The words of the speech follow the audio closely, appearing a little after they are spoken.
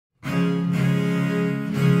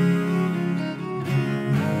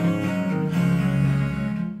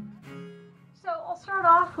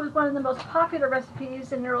was one of the most popular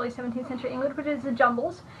recipes in early 17th century England, which is the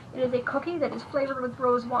jumbles. It is a cookie that is flavored with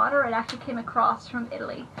rose water. It actually came across from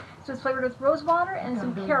Italy. So it's flavored with rose water and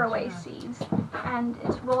some caraway seeds. And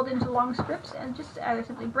it's rolled into long strips and just either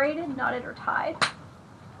simply braided, knotted, or tied.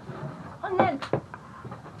 And then,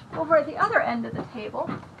 over at the other end of the table,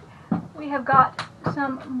 we have got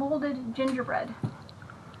some molded gingerbread.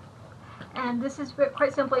 And this is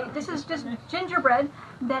quite simply, this is just gingerbread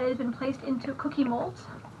that has been placed into cookie molds.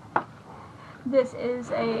 This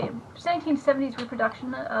is a 1970s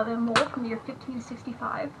reproduction of a mold from the year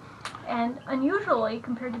 1565. And unusually,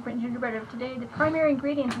 compared to gingerbread of today, the primary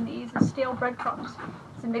ingredient in these is stale breadcrumbs.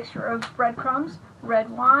 It's a mixture of breadcrumbs, red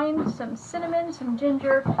wine, some cinnamon, some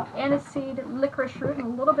ginger, aniseed, licorice root, and a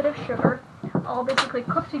little bit of sugar, all basically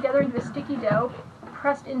cooked together into a sticky dough,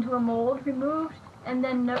 pressed into a mold, removed, and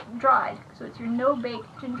then dried. So it's your no-bake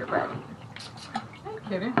gingerbread. Hey,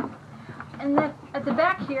 kitty. And then at the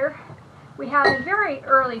back here, we have a very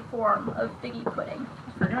early form of figgy pudding.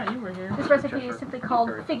 I forgot you were here. This recipe is simply called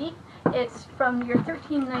figgy. It's from the year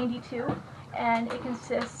 1392, and it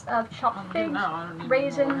consists of chopped figs,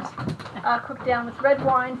 raisins, cooked down with red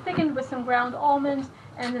wine, thickened with some ground almonds,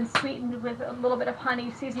 and then sweetened with a little bit of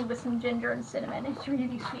honey, seasoned with some ginger and cinnamon. It's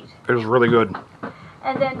really sweet. It was really good.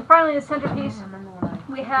 And then finally, the centerpiece,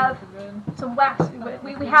 we have some wax.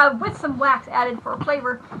 We have, with some wax added for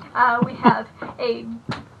flavor, we have a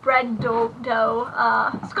bread dough,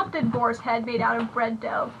 sculpted boar's head made out of bread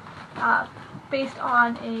dough, based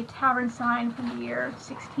on a tavern sign from the year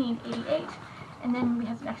 1688. And then we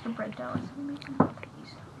have some extra bread dough. So we make some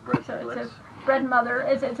cookies. So it's a bread mother.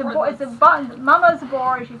 It's a mama's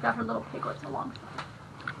boar. She's got her little piglets alongside.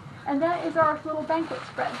 And that is our little banquet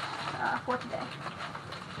spread for today.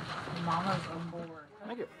 Mama's on board.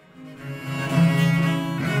 Thank you.